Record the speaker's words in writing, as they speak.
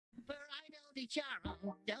It's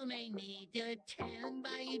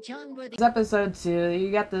episode 2.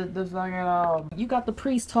 You got the fucking you got the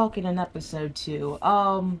priest talking in episode 2.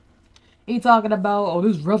 He talking about, oh,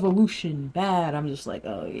 this revolution bad. I'm just like,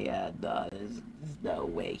 oh yeah, no, there's no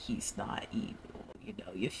way he's not evil. You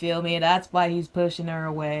know, you feel me? That's why he's pushing her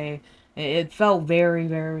away. It felt very,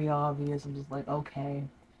 very obvious. I'm just like, okay.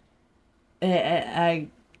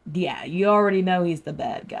 Yeah, you already know he's the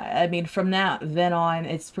bad guy. I mean, from now then on,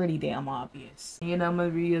 it's pretty damn obvious. You know,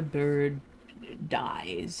 Maria Bird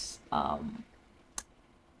dies.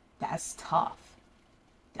 That's tough.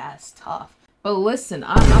 That's tough. But listen,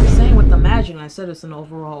 I'm saying with the magic, and I said it's an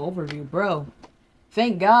overall overview, bro.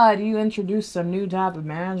 Thank God you introduced some new type of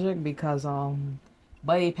magic because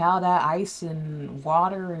Buddy Pal, that ice and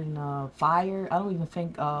water and fire. I don't even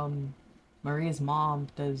think Maria's mom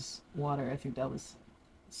does water. I think that was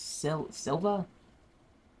Silva?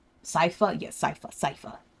 Sypha? Yeah, Sypha.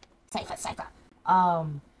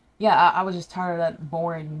 Yeah, I was just tired of that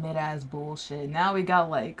boring mid-ass bullshit. Now we got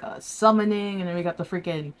like summoning, and then we got the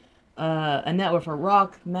freaking a network for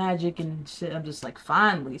rock magic and shit. I'm just like,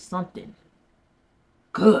 finally something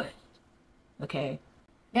good. Okay.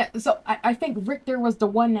 Yeah, so I think Richter was the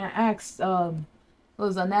one that asked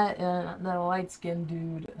was on that light skinned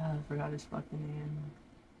dude, I forgot his fucking name.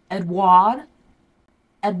 Edward?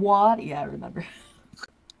 Yeah, I remember.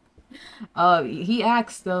 He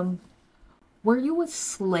asked them, were you a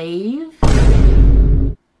slave?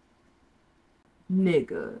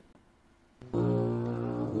 Nigga.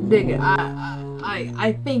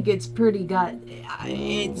 I think it's pretty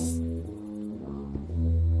it's...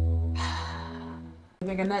 I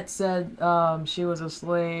think Annette said she was a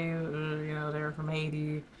slave, you know, they were from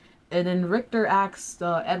Haiti. And then Richter asked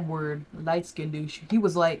Edward, the light-skinned dude, he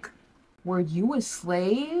was like, were you a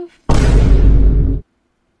slave?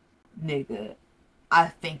 Nigga, I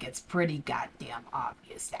think it's pretty goddamn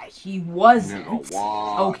obvious that he wasn't.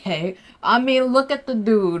 Okay, I mean, look at the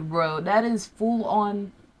dude, bro. That is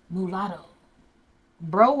full-on mulatto.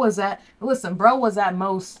 Bro was at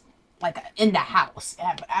most like in the house.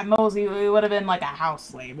 At most, he would have been like a house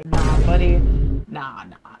slave. But nah, buddy, nah,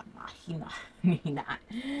 not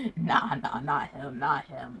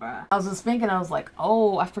him, bro. I was just thinking, I was like,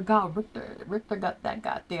 oh, I forgot Richter got that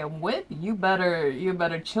goddamn whip. You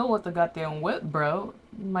better chill with the goddamn whip, bro.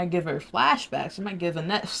 You might give her flashbacks. You might give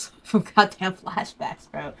Annette some goddamn flashbacks,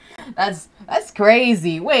 bro. That's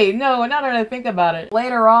crazy. Wait, no, now that I think about it.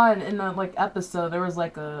 Later on in the like episode, there was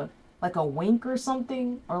like a wink or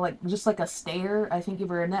something, or like just like a stare. I think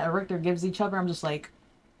either Annette or Richter gives each other. I'm just like,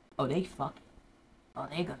 oh, they fucking, oh,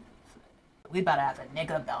 they gonna. We better have a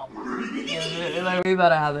nigga Belmont. We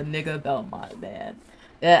better have a nigga Belmont, man.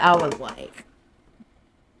 Yeah, I was like,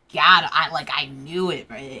 God, I knew it,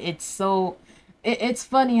 right? It's so, it's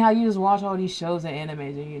funny how you just watch all these shows and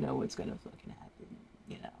animes and you know what's gonna fucking happen,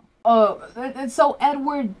 you know. Oh, and so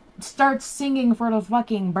Edward starts singing for the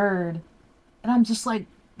fucking bird, and I'm just like,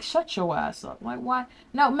 shut your ass up. Like, why?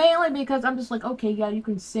 No, mainly because I'm just like, okay, yeah, you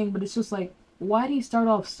can sing, but it's just like, why do you start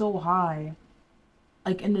off so high?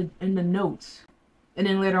 Like in the notes, and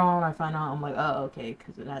then later on I find out, I'm like, oh, okay,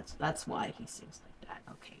 because that's why he sings like that.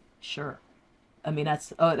 Okay, sure. I mean,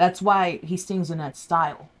 that's why he sings in that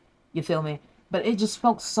style. You feel me? But it just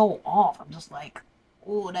felt so off. I'm just like,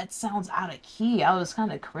 oh, that sounds out of key. I was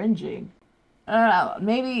kind of cringing. I don't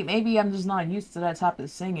know. Maybe I'm just not used to that type of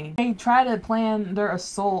singing. They try to plan their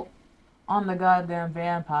assault on the goddamn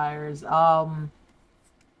vampires. And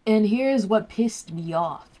here's what pissed me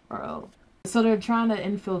off, bro. So they're trying to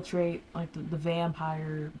infiltrate like the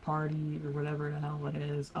vampire party or whatever the hell it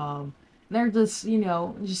is. They're just, you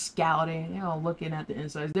know, just scouting, you know, looking at the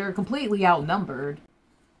insides. They're completely outnumbered.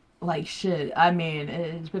 Like shit. I mean,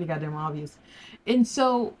 it's pretty goddamn obvious. And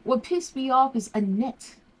so what pissed me off is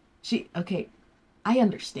Annette. Okay, I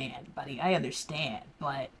understand, buddy. I understand,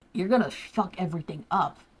 but you're gonna fuck everything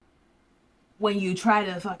up when you try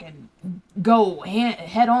to fucking go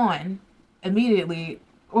head on immediately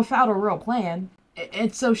without a real plan.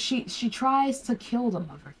 And so she tries to kill the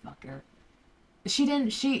motherfucker.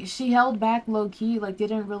 She held back low key, like they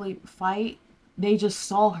didn't really fight. They just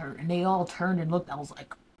saw her and they all turned and looked. I was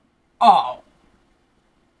like, oh,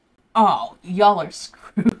 y'all are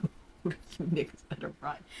screwed. You niggas better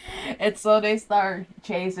run. And so they start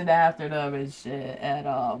chasing after them and shit.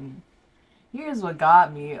 And here's what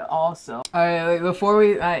got me also. Alright, before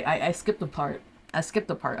I skipped a part.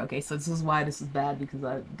 Okay, so this is why this is bad, because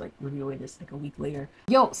I like reviewing this like a week later.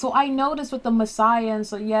 Yo, so I noticed with the Messiah, and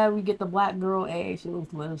so yeah, we get the black girl. Hey, she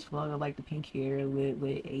looks lit as fuck. I like the pink hair with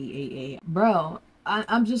a. Bro,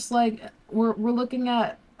 I'm just like, we're looking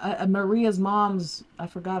at Maria's mom's. I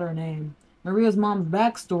forgot her name. Maria's mom's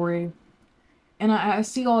backstory, and I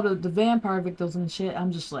see all the vampire victims and shit.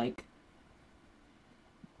 I'm just like,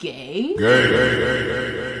 gay?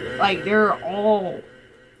 Like, they're all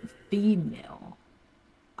female.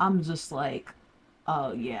 I'm just like,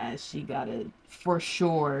 oh yeah, she got it for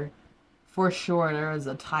sure. For sure, there is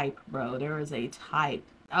a type, bro. There is a type.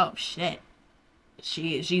 Oh shit,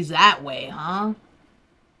 she's that way, huh?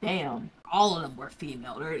 Damn, all of them were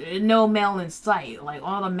female. There's no male in sight. Like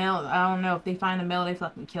all the males, I don't know if they find a male, they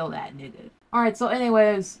fucking kill that nigga. All right, so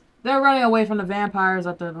anyways, they're running away from the vampires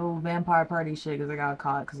at the little vampire party shit because they got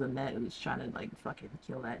caught because Annette was trying to like fucking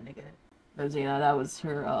kill that nigga. Because you know that was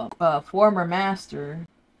her former master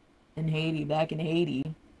in Haiti, back in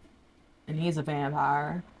Haiti, and he's a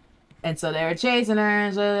vampire. And so they were chasing her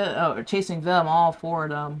and shit, chasing them, all four of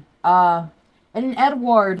them. And then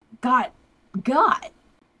Edward got.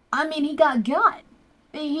 I mean, he got.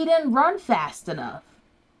 He didn't run fast enough.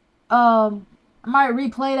 I might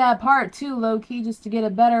replay that part too, low key, just to get a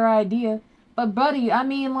better idea. But buddy, I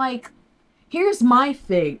mean, like, here's my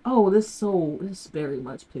thing. Oh, this very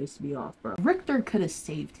much pissed me off, bro. Richter could have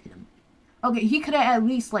saved him. Okay, he could have at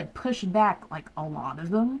least like pushed back like a lot of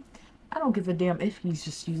them. I don't give a damn if he's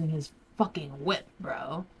just using his fucking whip,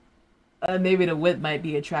 bro. Maybe the whip might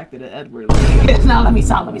be attracted to Edward. Now let me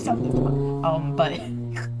stop. But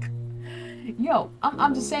yo,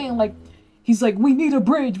 I'm just saying, like, he's like, we need a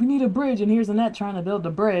bridge, and here's Annette trying to build the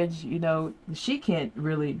bridge. You know, she can't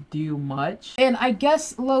really do much. And I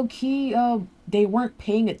guess low key, they weren't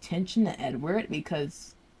paying attention to Edward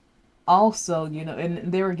because also, you know,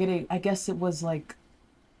 and they were getting. I guess it was like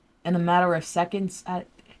in a matter of seconds.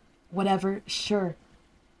 Whatever, sure.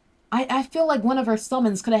 I feel like one of our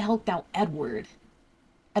summons could have helped out Edward.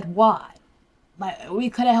 Edward. Like, we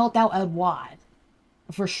could have helped out Edward.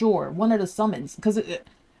 For sure. One of the summons. Because,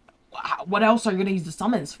 what else are you going to use the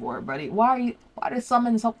summons for, buddy? Why do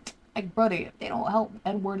summons help? Like, buddy, if they don't help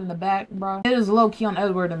Edward in the back, bro. It is low-key on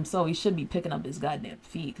Edward himself. He should be picking up his goddamn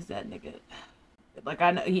feet. Because that nigga... Like,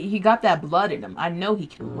 I know, he got that blood in him. I know he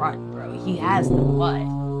can run, bro. He has the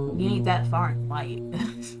blood. He ain't that far in light.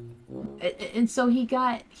 And so he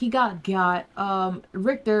got.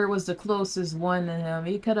 Richter was the closest one to him.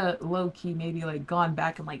 He could have low-key maybe like gone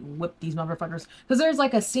back and like whipped these motherfuckers. Because there's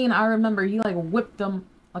like a scene I remember he like whipped them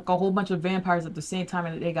like a whole bunch of vampires at the same time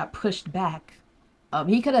and they got pushed back.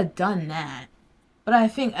 He could have done that. But I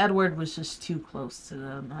think Edward was just too close to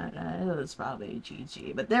them. It was probably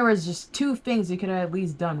GG. But there was just two things he could have at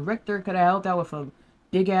least done. Richter could have helped out with a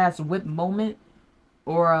big-ass whip moment.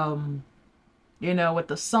 Or, you know, with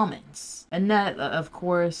the summons. Annette, of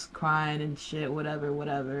course, crying and shit,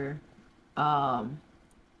 whatever.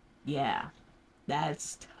 Yeah.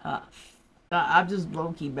 That's tough. I'm just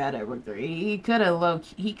low-key bad at Richter. He could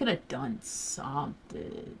have done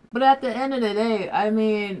something. But at the end of the day, I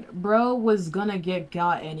mean, bro was gonna get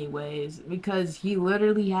got anyways. Because he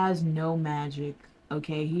literally has no magic.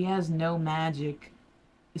 Okay? He has no magic.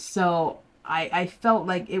 So, I felt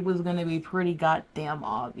like it was gonna be pretty goddamn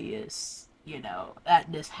obvious, you know,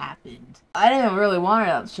 that this happened. I didn't really want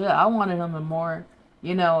that shit. I wanted him to more,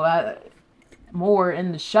 you know, more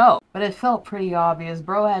in the show. But it felt pretty obvious.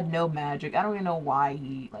 Bro had no magic. I don't even know why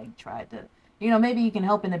he, like, tried to... You know, maybe he can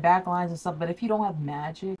help in the back lines and stuff, but if you don't have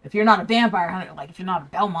magic... If you're not a vampire hunter, like, if you're not a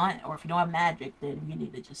Belmont, or if you don't have magic, then you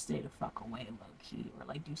need to just stay the fuck away low-key. Or,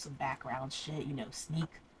 like, do some background shit, you know, sneak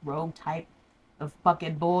rogue type of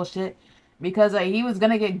fucking bullshit. Because he was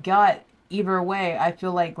gonna get got either way, I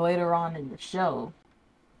feel like, later on in the show.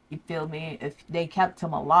 You feel me? If they kept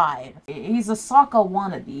him alive. He's a Sokka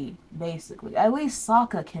wannabe, basically. At least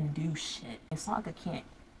Sokka can do shit. Sokka can't,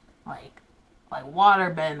 like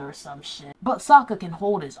waterbend or some shit. But Sokka can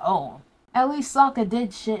hold his own. At least Sokka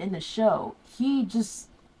did shit in the show. He just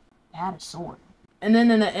had a sword. And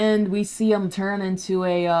then in the end, we see him turn into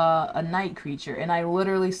a night creature. And I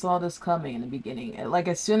literally saw this coming in the beginning. Like,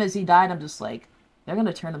 as soon as he died, I'm just like, they're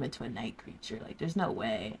gonna turn him into a night creature. Like, there's no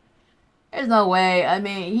way. There's no way. I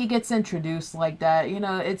mean, he gets introduced like that. You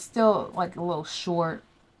know, it's still like a little short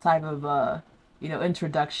type of, you know,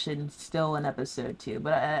 introduction still in episode 2.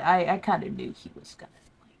 But I kind of knew he was gonna,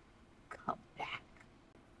 like, come back.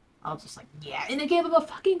 I was just like, yeah. And they gave him a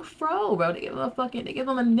fucking fro, bro. They gave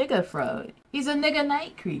him a nigga fro. He's a nigga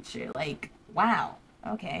night creature. Like, wow.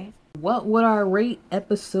 Okay. What would I rate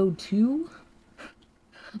episode 2?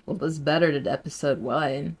 Well, it was better than episode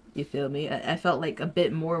 1. You feel me? I felt like a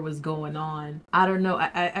bit more was going on. I don't know.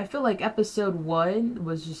 I feel like episode 1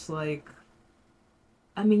 was just like...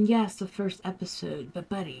 I mean, yeah, it's the first episode. But,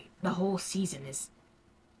 buddy, the whole season is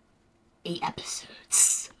 8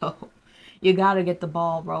 episodes. So, you gotta get the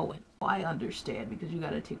ball rolling. I understand because you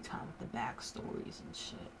gotta take time with the backstories and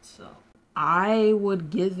shit, so. I would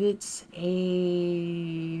give it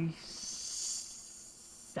a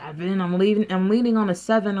 7. I'm leaning on a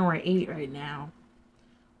 7 or an 8 right now.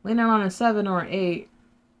 Leaning on a 7 or an 8.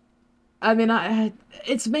 I mean,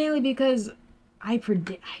 it's mainly because I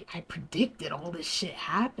predicted all this shit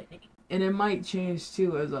happening. And it might change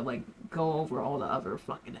too as I like go over all the other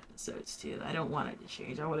fucking episodes too. I don't want it to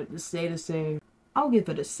change. I want it to stay the same. I'll give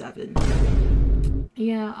it a 7.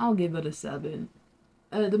 Yeah, I'll give it a 7.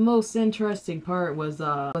 The most interesting part was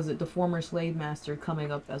it the former slave master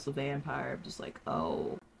coming up as a vampire? I'm just like,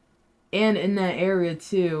 oh. And in that area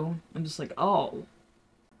too, I'm just like, oh,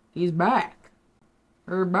 he's back.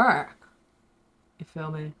 Her back. You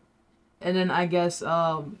feel me? And then I guess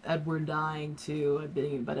Edward dying too,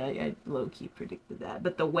 but I low-key predicted that.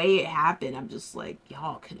 But the way it happened, I'm just like,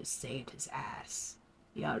 y'all could have saved his ass.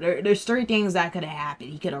 Yeah, there's 3 things that could have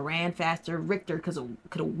happened. He could have ran faster. Richter could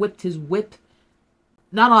have whipped his whip.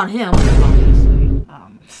 Not on him, obviously.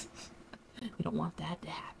 We don't want that to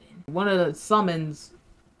happen. One of the summons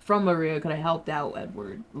from Maria could have helped out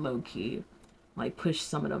Edward low-key. Like, push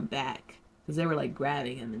some of them back. Because they were, like,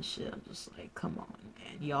 grabbing him and shit. I'm just like, come on,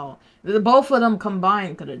 man. Y'all. Both of them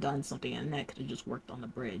combined could have done something, and that could have just worked on the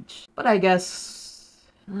bridge. But I guess...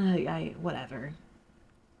 whatever.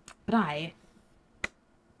 But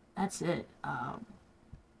that's it.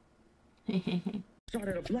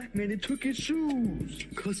 Started a black man and took his shoes.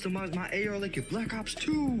 Customized my AR like a Black Ops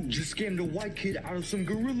 2. Just scammed a white kid out of some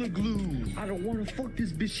Gorilla Glue. I don't wanna fuck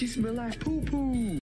this bitch, she smell like poo-poo.